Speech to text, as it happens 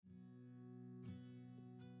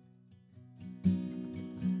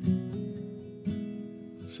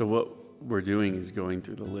So what we're doing is going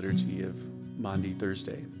through the liturgy of Maundy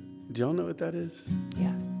Thursday. Do y'all know what that is?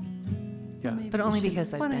 Yes. Yeah. But only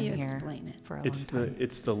because I've Why been don't you here explain it? for a long time.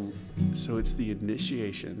 It's the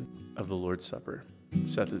initiation of the Lord's Supper.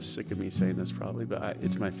 Seth is sick of me saying this probably, but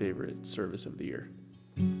it's my favorite service of the year.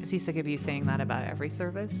 Is he sick of you saying that about every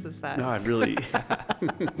service? Is that? No, it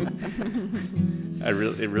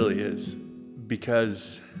really is,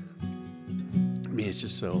 because it's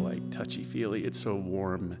just so like touchy-feely. It's so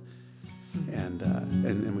warm,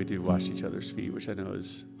 and we do wash each other's feet, which I know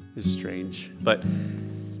is strange. But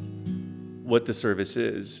what the service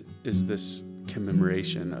is this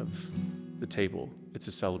commemoration of the table. It's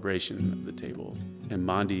a celebration of the table, and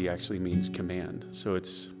Maundy actually means command. So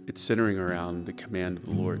it's centering around the command of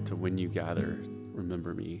the Lord to, when you gather,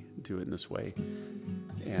 remember me, do it in this way.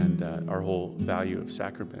 And our whole value of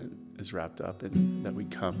sacrament is wrapped up in that we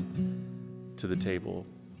come to the table,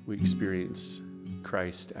 we experience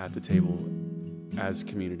Christ at the table as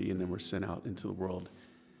community, and then we're sent out into the world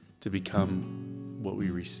to become what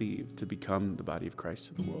we receive, to become the body of Christ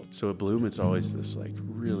to the world. So at Bloom, it's always this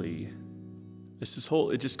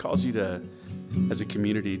it just calls you to, as a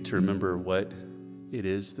community, to remember what it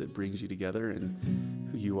is that brings you together and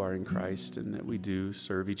who you are in Christ, and that we do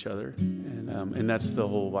serve each other. And that's the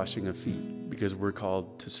whole washing of feet, because we're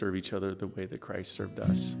called to serve each other the way that Christ served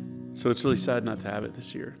us. So it's really sad not to have it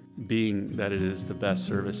this year, being that it is the best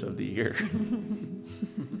service of the year.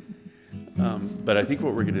 But I think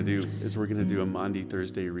what we're going to do is we're going to do a Maundy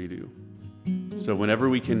Thursday redo. So whenever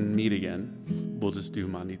we can meet again, we'll just do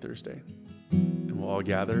Maundy Thursday. And we'll all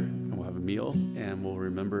gather, and we'll have a meal, and we'll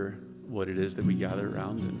remember what it is that we gather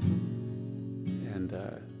around, and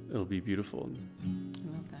it'll be beautiful. I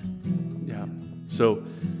love that. Yeah. So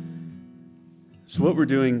what we're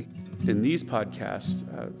doing in these podcasts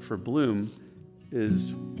for Bloom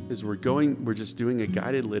is we're just doing a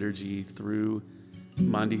guided liturgy through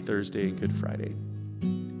Maundy Thursday and Good Friday.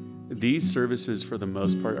 These services, for the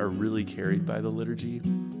most part, are really carried by the liturgy.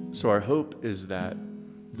 So our hope is that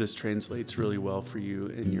this translates really well for you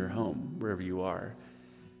in your home, wherever you are,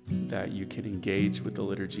 that you can engage with the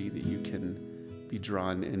liturgy, that you can be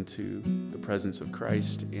drawn into the presence of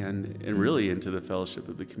Christ and really into the fellowship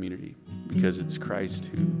of the community, because it's Christ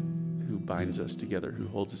who binds us together, who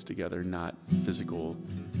holds us together, not physical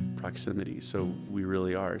proximity. So we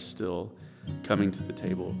really are still coming to the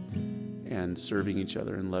table and serving each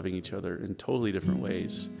other and loving each other in totally different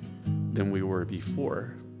ways than we were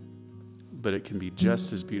before. But it can be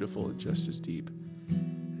just as beautiful and just as deep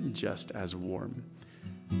and just as warm.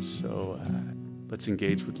 So let's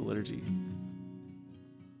engage with the liturgy.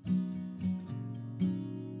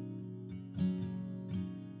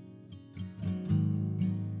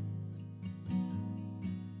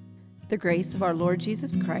 The grace of our Lord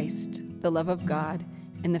Jesus Christ, the love of God,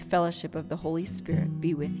 and the fellowship of the Holy Spirit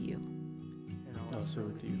be with you. And also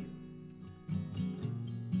with you.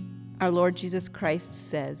 Our Lord Jesus Christ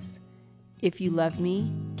says, "If you love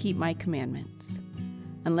me, keep my commandments.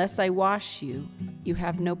 Unless I wash you, you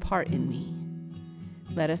have no part in me."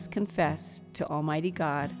 Let us confess to Almighty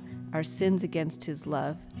God our sins against his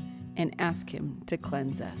love and ask him to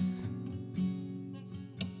cleanse us.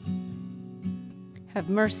 Have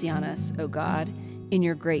mercy on us, O God, in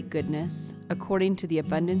your great goodness. According to the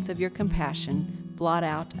abundance of your compassion, blot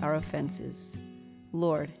out our offenses.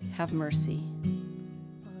 Lord, have mercy.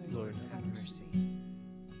 Lord, have mercy.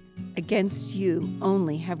 Against you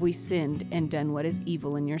only have we sinned and done what is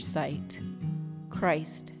evil in your sight.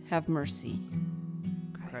 Christ, have mercy.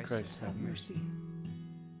 Christ, have mercy.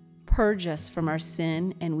 Purge us from our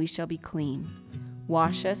sin, and we shall be clean.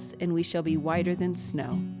 Wash us, and we shall be whiter than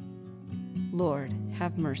snow. Lord,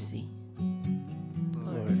 have mercy.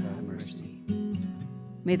 Lord, have mercy.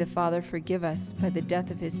 May the Father forgive us by the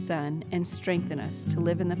death of his Son and strengthen us to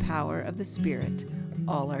live in the power of the Spirit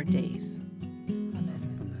all our days. Amen.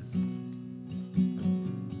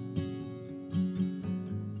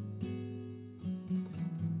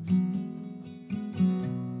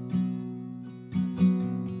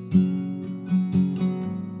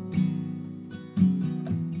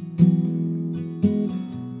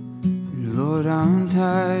 Lord, I'm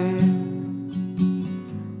tired,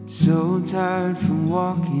 so tired from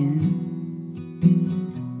walking.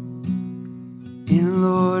 And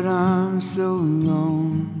Lord, I'm so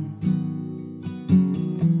alone.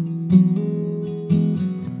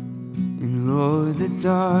 And Lord, the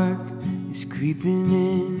dark is creeping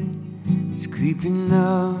in, it's creeping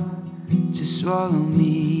up to swallow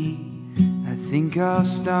me. I think I'll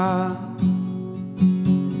stop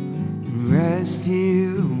and rest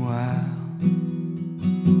here a while.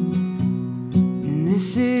 And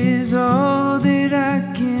this is all that I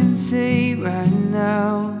can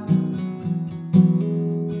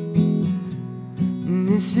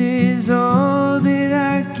this is all that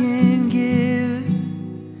I can give.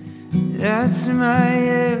 That's my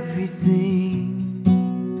everything.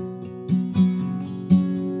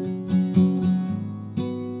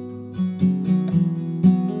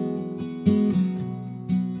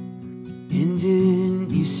 And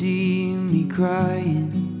didn't you see me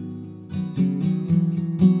crying?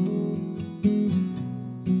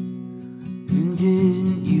 And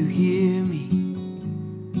didn't you hear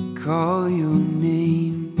me call your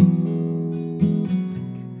name?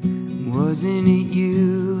 Wasn't it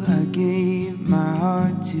you I gave my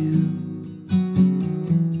heart to?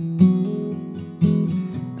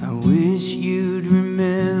 I wish you'd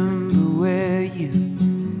remember where you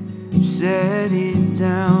set it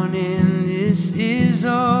down. And this is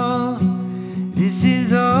all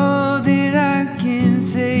that I can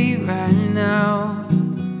say right now.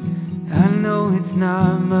 I know it's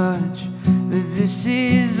not much, but this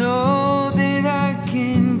is all that I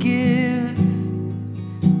can give.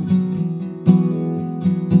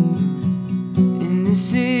 And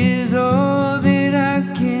this is all that I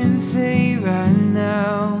can say right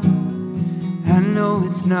now. I know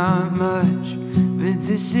it's not much, but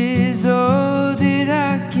this is all that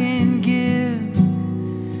I can give.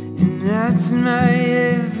 And that's my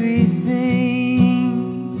everything.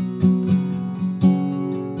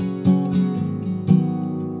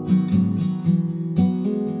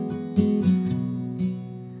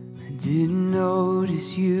 Didn't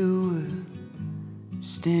notice you were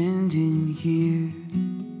standing here.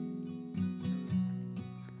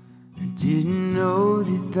 I didn't know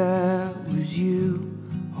that was you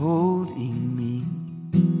holding me.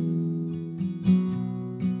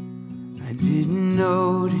 I didn't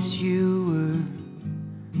notice you were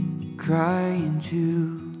crying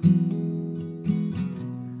too.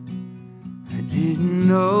 I didn't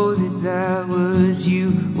know that was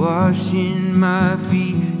you washing my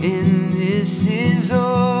feet. And this is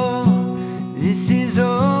all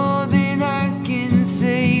that I can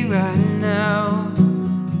say right now.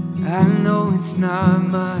 I know it's not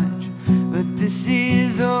much, but this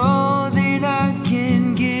is all that I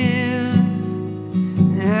can give.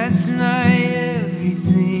 That's my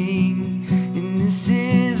everything. And this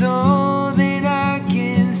is all that I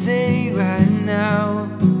can say right now.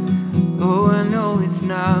 Oh, I know it's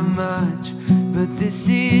not much, but this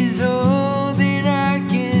is all that I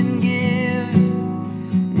can give.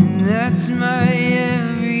 And that's my everything.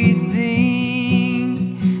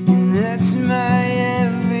 And that's my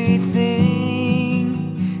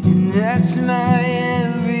everything. And that's my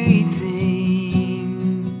everything.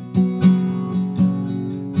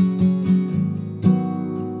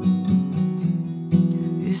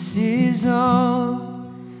 This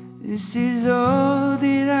is all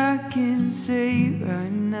that I can say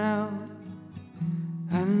right now.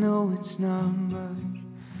 I know it's not much,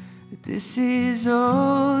 but this is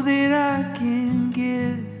all that I can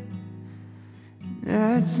give.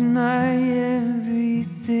 That's my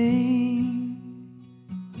everything.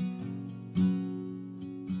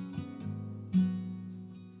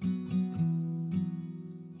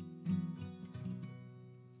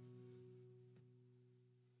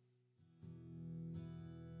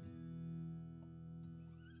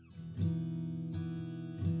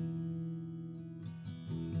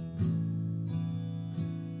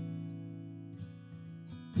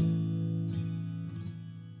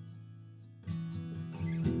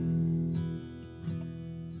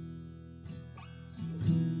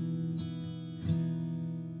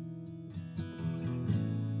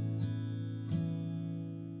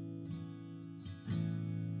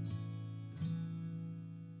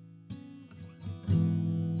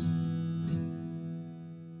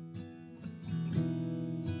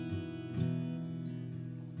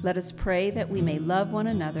 Let us pray that we may love one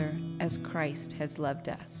another as Christ has loved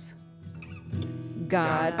us.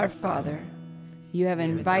 God, our Father, you have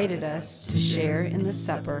invited us to share in the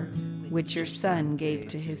supper which your Son gave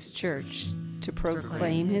to his church to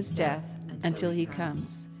proclaim his death until he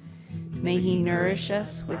comes. May he nourish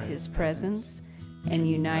us with his presence and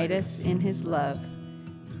unite us in his love,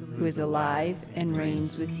 who is alive and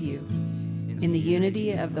reigns with you, in the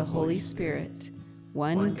unity of the Holy Spirit,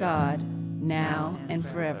 one God, now and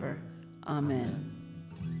forever. Amen.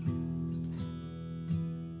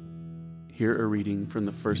 Hear a reading from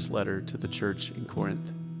the first letter to the church in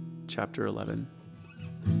Corinth, chapter 11.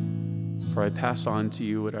 For I pass on to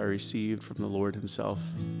you what I received from the Lord himself.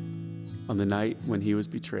 On the night when he was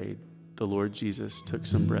betrayed, the Lord Jesus took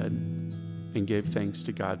some bread and gave thanks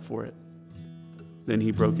to God for it. Then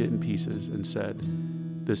he broke it in pieces and said,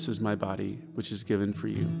 "This is my body, which is given for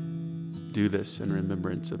you. Do this in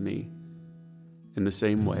remembrance of me." In the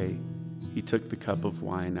same way, he took the cup of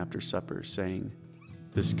wine after supper, saying,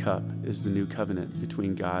 "This cup is the new covenant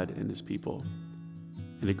between God and his people,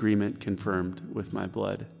 an agreement confirmed with my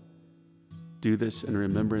blood. Do this in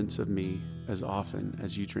remembrance of me as often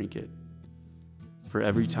as you drink it. For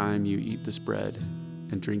every time you eat this bread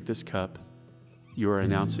and drink this cup, you are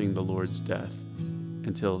announcing the Lord's death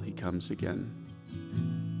until he comes again."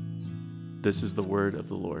 This is the word of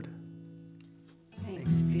the Lord.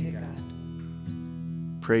 Thanks be to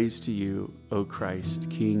God. Praise to you, O Christ,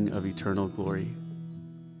 King of eternal glory.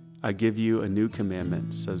 I give you a new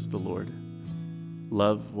commandment, says the Lord.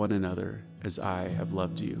 Love one another as I have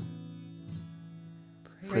loved you.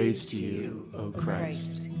 Praise to you, O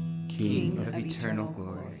Christ, King of eternal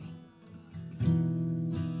glory.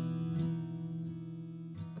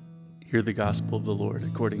 Hear the gospel of the Lord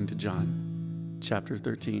according to John, chapter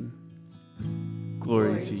 13.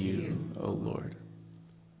 Glory to you, O Lord.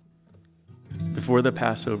 Before the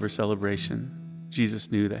Passover celebration,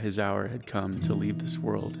 Jesus knew that his hour had come to leave this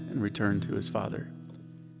world and return to his Father.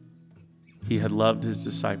 He had loved his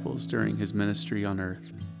disciples during his ministry on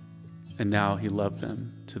earth, and now he loved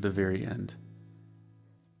them to the very end.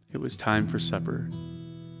 It was time for supper,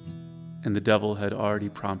 and the devil had already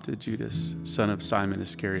prompted Judas, son of Simon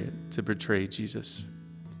Iscariot, to betray Jesus.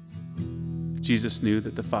 Jesus knew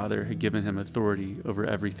that the Father had given him authority over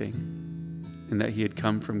everything, and that he had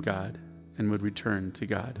come from God and would return to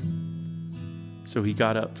God. So he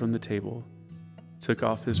got up from the table, took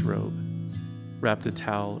off his robe, wrapped a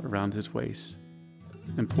towel around his waist,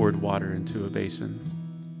 and poured water into a basin.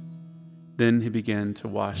 Then he began to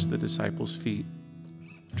wash the disciples' feet,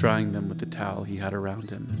 drying them with the towel he had around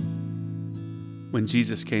him. When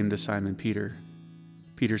Jesus came to Simon Peter,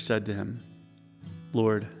 Peter said to him,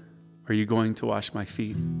 "Lord, are you going to wash my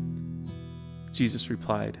feet?" Jesus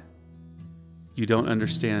replied, "You don't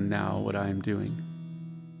understand now what I am doing,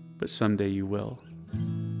 but someday you will."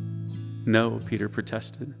 "No," Peter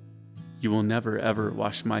protested, "you will never, ever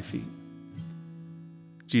wash my feet."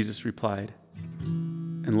 Jesus replied,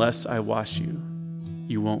 "Unless I wash you,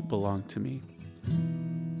 you won't belong to me."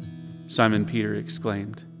 Simon Peter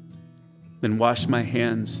exclaimed, "Then wash my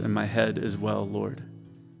hands and my head as well, Lord,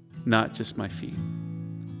 not just my feet."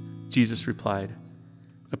 Jesus replied,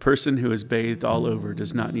 "A person who is bathed all over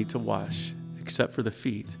does not need to wash except for the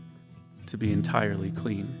feet to be entirely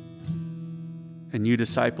clean. And you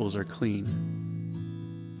disciples are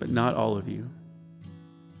clean, but not all of you."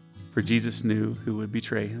 For Jesus knew who would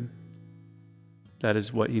betray him. That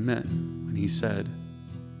is what he meant when he said,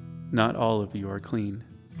 "Not all of you are clean."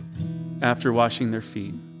 After washing their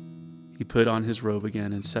feet, he put on his robe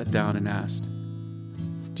again and sat down and asked,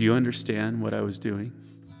 "Do you understand what I was doing?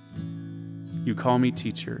 You call me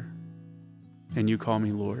teacher, and you call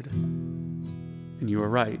me Lord. And you are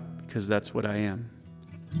right, because that's what I am.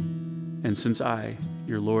 And since I,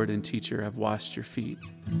 your Lord and teacher, have washed your feet,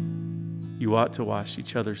 you ought to wash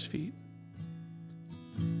each other's feet.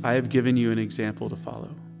 I have given you an example to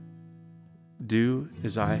follow. Do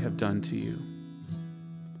as I have done to you.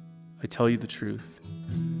 I tell you the truth.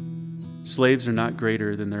 Slaves are not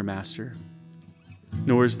greater than their master,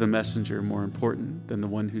 nor is the messenger more important than the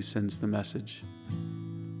one who sends the message.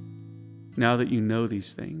 Now that you know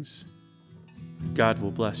these things, God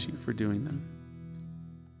will bless you for doing them."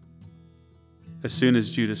 As soon as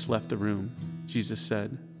Judas left the room, Jesus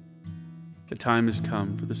said, "The time has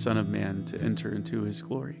come for the Son of Man to enter into his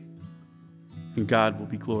glory, and God will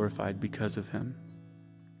be glorified because of him.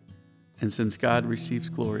 And since God receives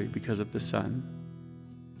glory because of the Son,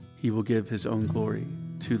 he will give his own glory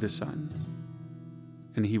to the Son,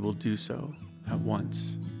 and he will do so at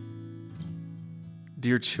once.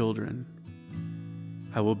 Dear children,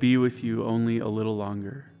 I will be with you only a little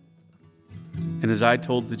longer. And as I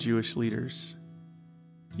told the Jewish leaders,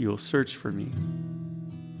 you will search for me,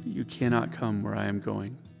 but you cannot come where I am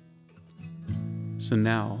going. So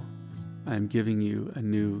now I am giving you a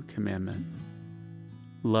new commandment.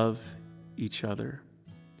 Love each other.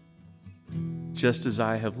 Just as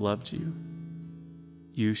I have loved you,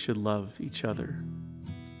 you should love each other.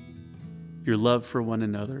 Your love for one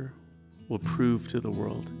another will prove to the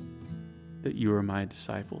world that you are my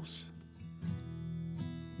disciples."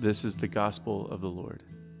 This is the gospel of the Lord.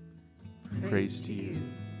 Praise to you,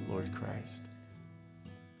 Lord Christ.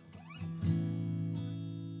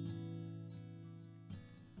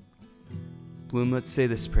 Bloom, let's say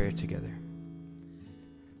this prayer together.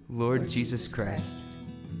 Lord Jesus Christ,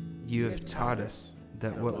 you have taught us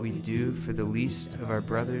that what we do for the least of our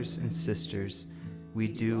brothers and sisters, we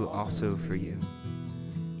do also for you.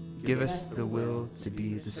 Give us the will to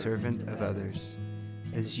be the servant of others,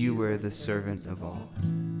 as you were the servant of all,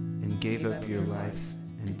 and gave up your life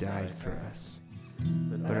and died for us,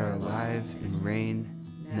 but are alive and reign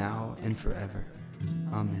now and forever.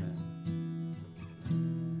 Amen.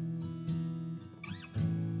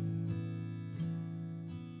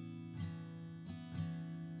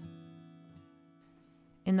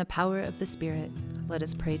 In the power of the Spirit, let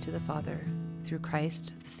us pray to the Father, through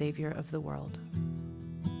Christ, the Savior of the world.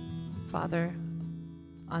 Father,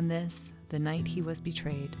 on this, the night he was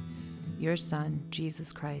betrayed, your Son,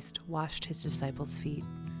 Jesus Christ, washed his disciples' feet.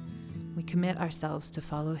 We commit ourselves to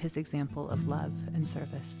follow his example of love and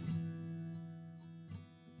service.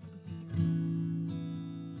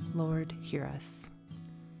 Lord, hear us.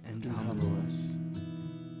 And humble us.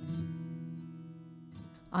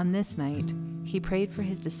 On this night, he prayed for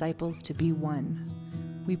his disciples to be one.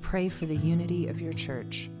 We pray for the unity of your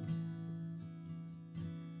church.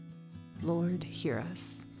 Lord, hear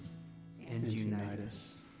us. And unite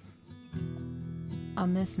us.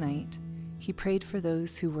 On this night, he prayed for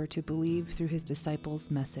those who were to believe through his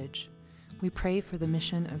disciples' message. We pray for the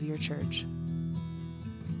mission of your church.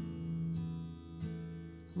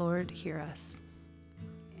 Lord, hear us.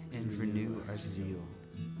 And renew our zeal.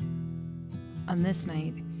 On this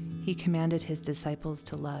night, he commanded his disciples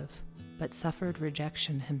to love, but suffered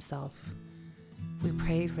rejection himself. We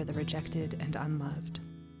pray for the rejected and unloved.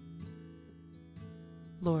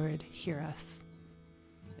 Lord, hear us.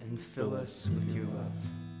 And fill us with your love.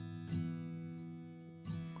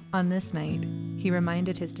 On this night, he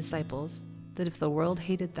reminded his disciples that if the world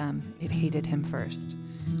hated them, it hated him first.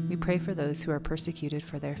 We pray for those who are persecuted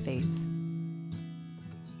for their faith.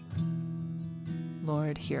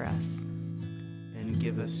 Lord, hear us. And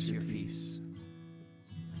give us your peace.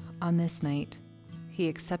 On this night, he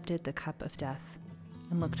accepted the cup of death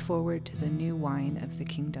and looked forward to the new wine of the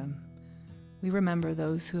kingdom. We remember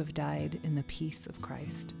those who have died in the peace of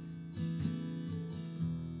Christ.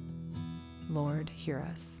 Lord, hear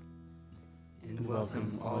us. And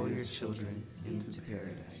welcome all your children into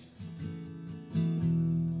paradise.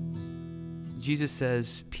 Jesus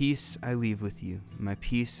says, "Peace I leave with you, my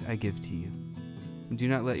peace I give to you. Do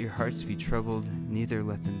not let your hearts be troubled, neither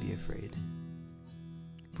let them be afraid."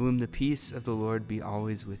 Bloom, the peace of the Lord be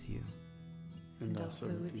always with you. And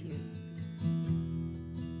also with you.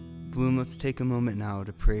 Bloom, let's take a moment now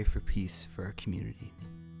to pray for peace for our community.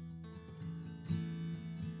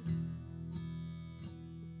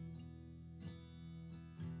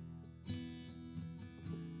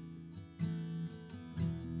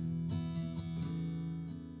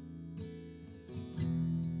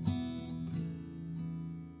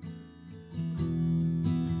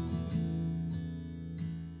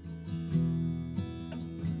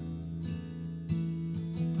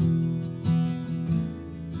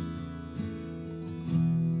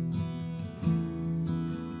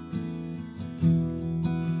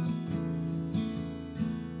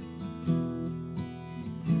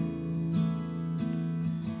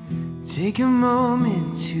 Take a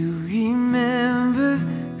moment to remember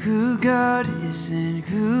who God is and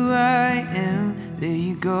who I am. There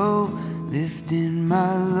you go, lifting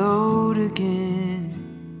my load again.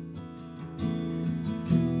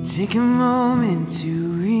 Take a moment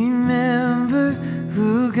to remember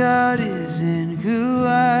who God is and who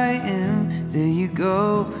I am. There you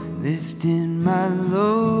go, lifting my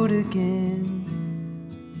load again.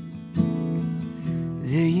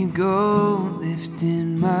 There you go,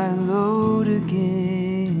 lifting my load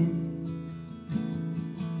again.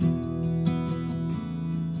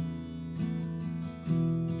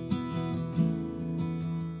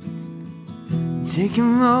 Take a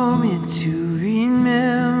moment to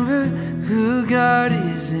remember who God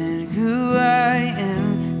is and who I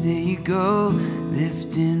am. There you go,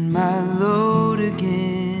 lifting my load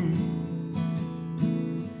again.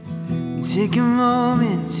 Take a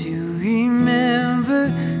moment to remember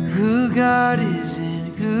who God is and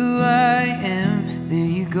who I am. There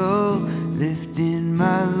you go, lifting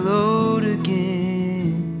my load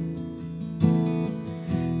again.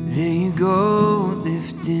 There you go,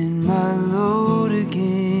 lifting my load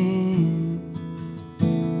again.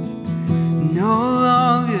 No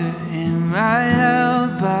longer am I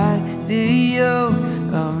held by the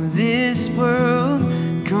yoke of this world.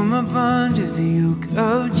 Come up under the yoke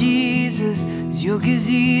of Jesus. His yoke is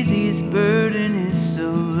easy, his burden is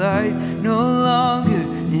so light. No longer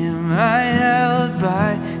am I held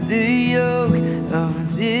by the yoke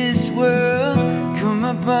of this world. Come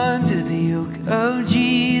up under the yoke of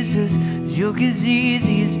Jesus. His yoke is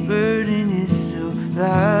easy, his burden is so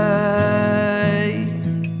light.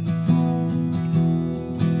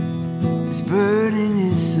 His burden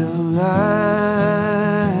is so light.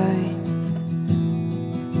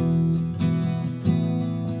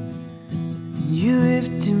 You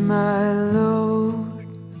lift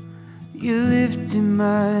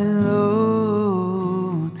my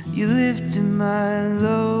load. You lifted my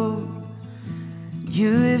load. You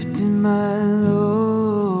lifted my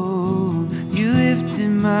load. You lifted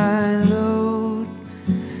my load.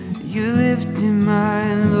 You lifted my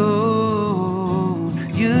load.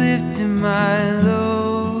 You lifted my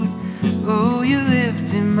load. Oh, you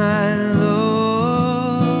lifted my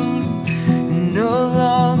load. No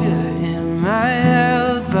longer am I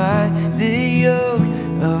held by the yoke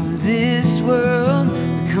of this world.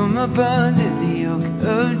 Come up under the yoke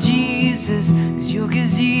of Jesus. His yoke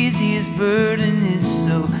is easy, his burden is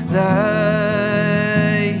so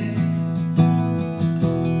light.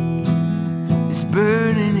 His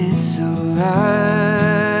burden is so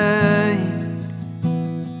light.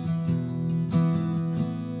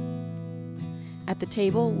 At the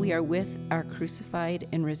table, we are with our crucified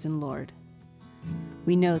and risen Lord.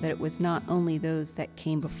 We know that it was not only those that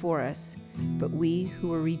came before us, but we who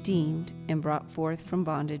were redeemed and brought forth from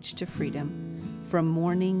bondage to freedom, from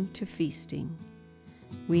mourning to feasting.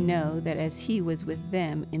 We know that as he was with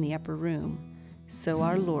them in the upper room, so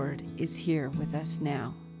our Lord is here with us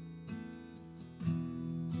now.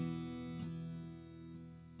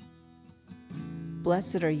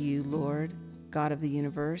 Blessed are you, Lord, God of the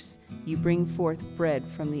universe. You bring forth bread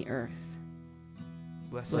from the earth.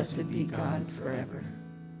 Blessed be God forever.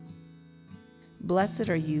 Blessed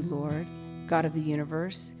are you, Lord, God of the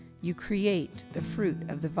universe. You create the fruit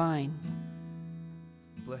of the vine.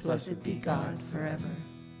 Blessed be God forever.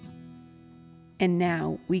 And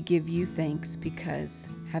now we give you thanks because,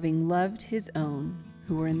 having loved his own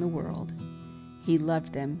who were in the world, he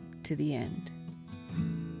loved them to the end.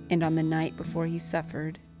 And on the night before he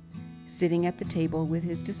suffered, sitting at the table with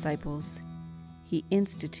his disciples, he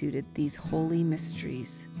instituted these holy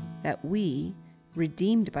mysteries, that we,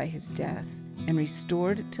 redeemed by his death and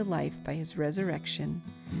restored to life by his resurrection,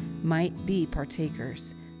 might be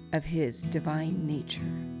partakers of his divine nature.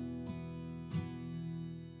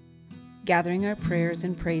 Gathering our prayers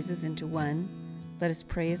and praises into one, let us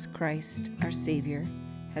pray as Christ, our Savior,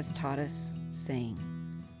 has taught us, saying,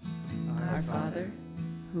 Our Father,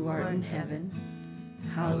 who art in heaven,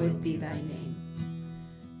 hallowed be thy name.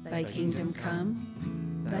 Thy kingdom come,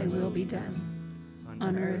 thy will be done,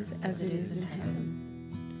 on earth as it is in heaven.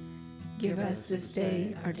 Give us this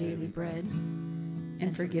day our daily bread,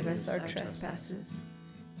 and forgive us our trespasses,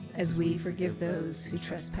 as we forgive those who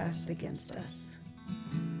trespass against us.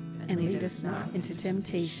 And lead us not into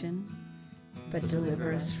temptation, but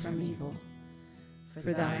deliver us from evil.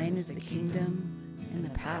 For thine is the kingdom, and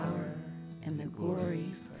the power, and the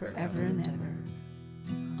glory forever and ever.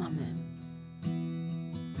 Amen.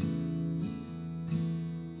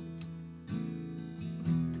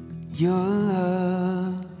 Your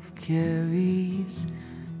love carries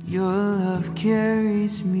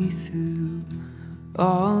me through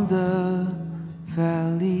all the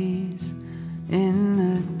valleys, in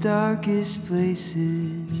the darkest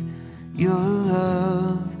places. Your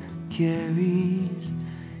love carries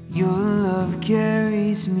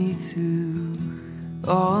me through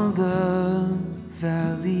all the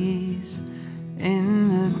valleys, in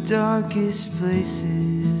the darkest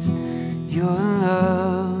places. Your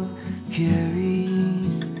love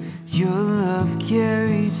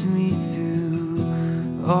carries me through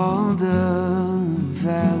all the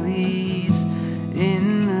valleys,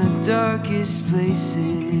 in the darkest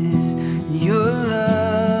places. Your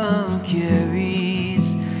love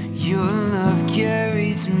carries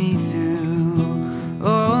me through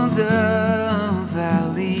all the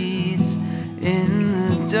valleys, in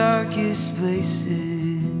the darkest places.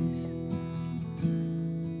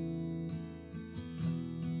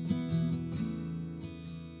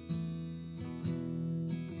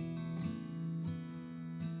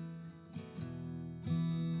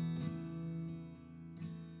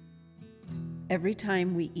 Every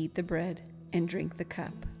time we eat the bread and drink the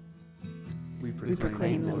cup, we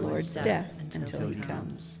proclaim the Lord's death until he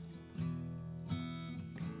comes.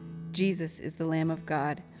 Jesus is the Lamb of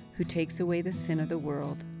God who takes away the sin of the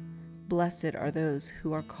world. Blessed are those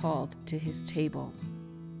who are called to his table.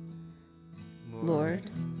 Lord,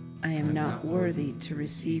 I am not worthy to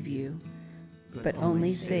receive you, but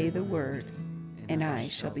only say the word, and I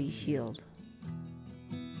shall be healed.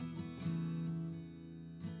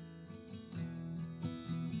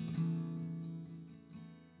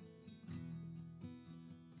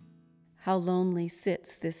 How lonely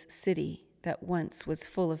sits this city that once was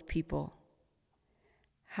full of people.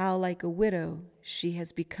 How like a widow she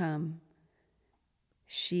has become,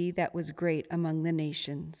 she that was great among the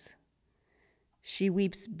nations. She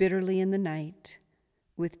weeps bitterly in the night,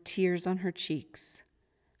 with tears on her cheeks.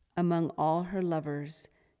 Among all her lovers,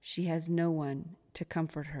 she has no one to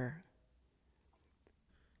comfort her.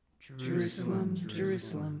 Jerusalem,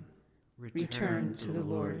 Jerusalem, return to the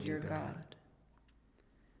Lord your God.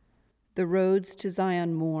 The roads to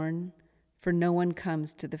Zion mourn, for no one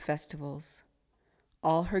comes to the festivals.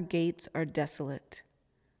 All her gates are desolate.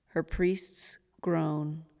 Her priests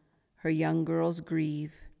groan, her young girls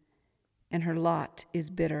grieve, and her lot is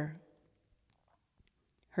bitter.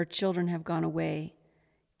 Her children have gone away,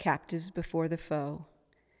 captives before the foe.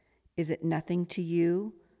 Is it nothing to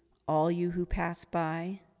you, all you who pass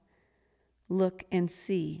by? Look and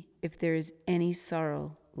see if there is any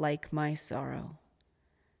sorrow like my sorrow.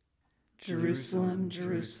 Jerusalem,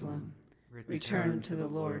 Jerusalem, return to the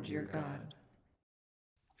Lord your God.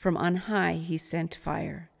 From on high he sent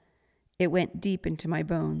fire. It went deep into my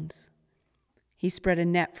bones. He spread a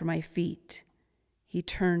net for my feet. He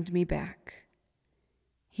turned me back.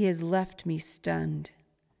 He has left me stunned,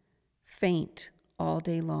 faint all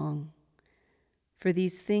day long. For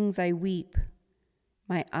these things I weep.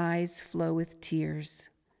 My eyes flow with tears,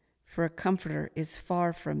 for a comforter is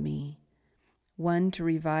far from me, one to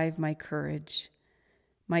revive my courage.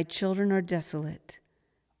 My children are desolate,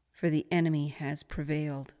 for the enemy has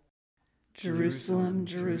prevailed. Jerusalem,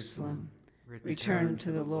 Jerusalem, return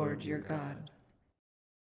to the Lord your God.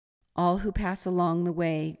 All who pass along the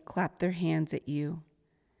way clap their hands at you.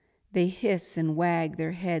 They hiss and wag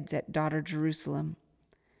their heads at daughter Jerusalem.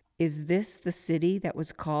 Is this the city that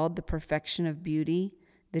was called the perfection of beauty,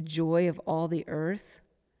 the joy of all the earth?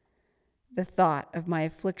 The thought of my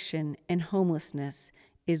affliction and homelessness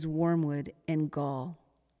is wormwood and gall.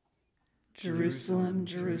 Jerusalem,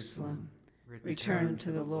 Jerusalem, return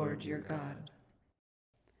to the Lord your God.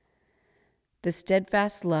 The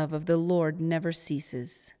steadfast love of the Lord never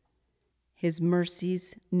ceases. His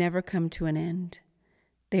mercies never come to an end.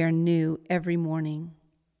 They are new every morning.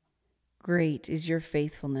 Great is your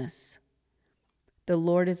faithfulness. The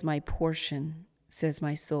Lord is my portion, says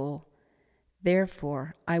my soul.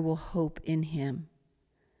 Therefore I will hope in him.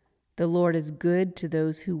 The Lord is good to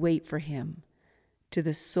those who wait for him, to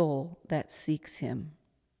the soul that seeks him.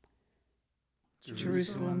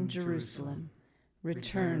 Jerusalem, Jerusalem,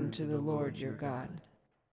 return to the Lord your God.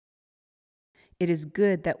 It is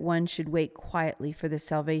good that one should wait quietly for the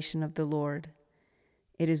salvation of the Lord.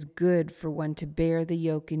 It is good for one to bear the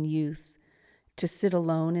yoke in youth, to sit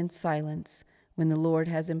alone in silence when the Lord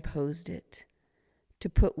has imposed it, to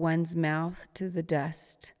put one's mouth to the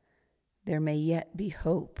dust. There may yet be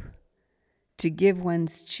hope. To give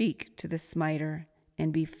one's cheek to the smiter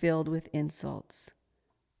and be filled with insults,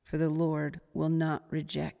 for the Lord will not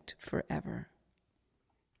reject forever.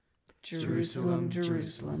 Jerusalem,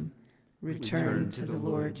 Jerusalem, return to the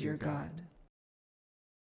Lord your God.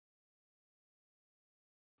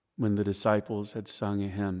 When the disciples had sung a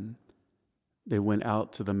hymn, they went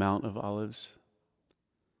out to the Mount of Olives.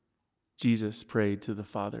 Jesus prayed to the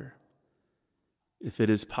Father, "If it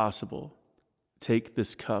is possible, take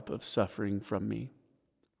this cup of suffering from me."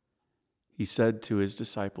 He said to his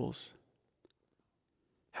disciples,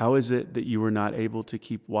 "How is it that you were not able to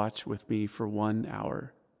keep watch with me for 1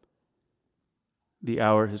 hour? The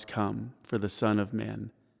hour has come for the Son of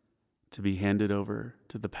Man to be handed over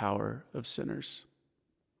to the power of sinners."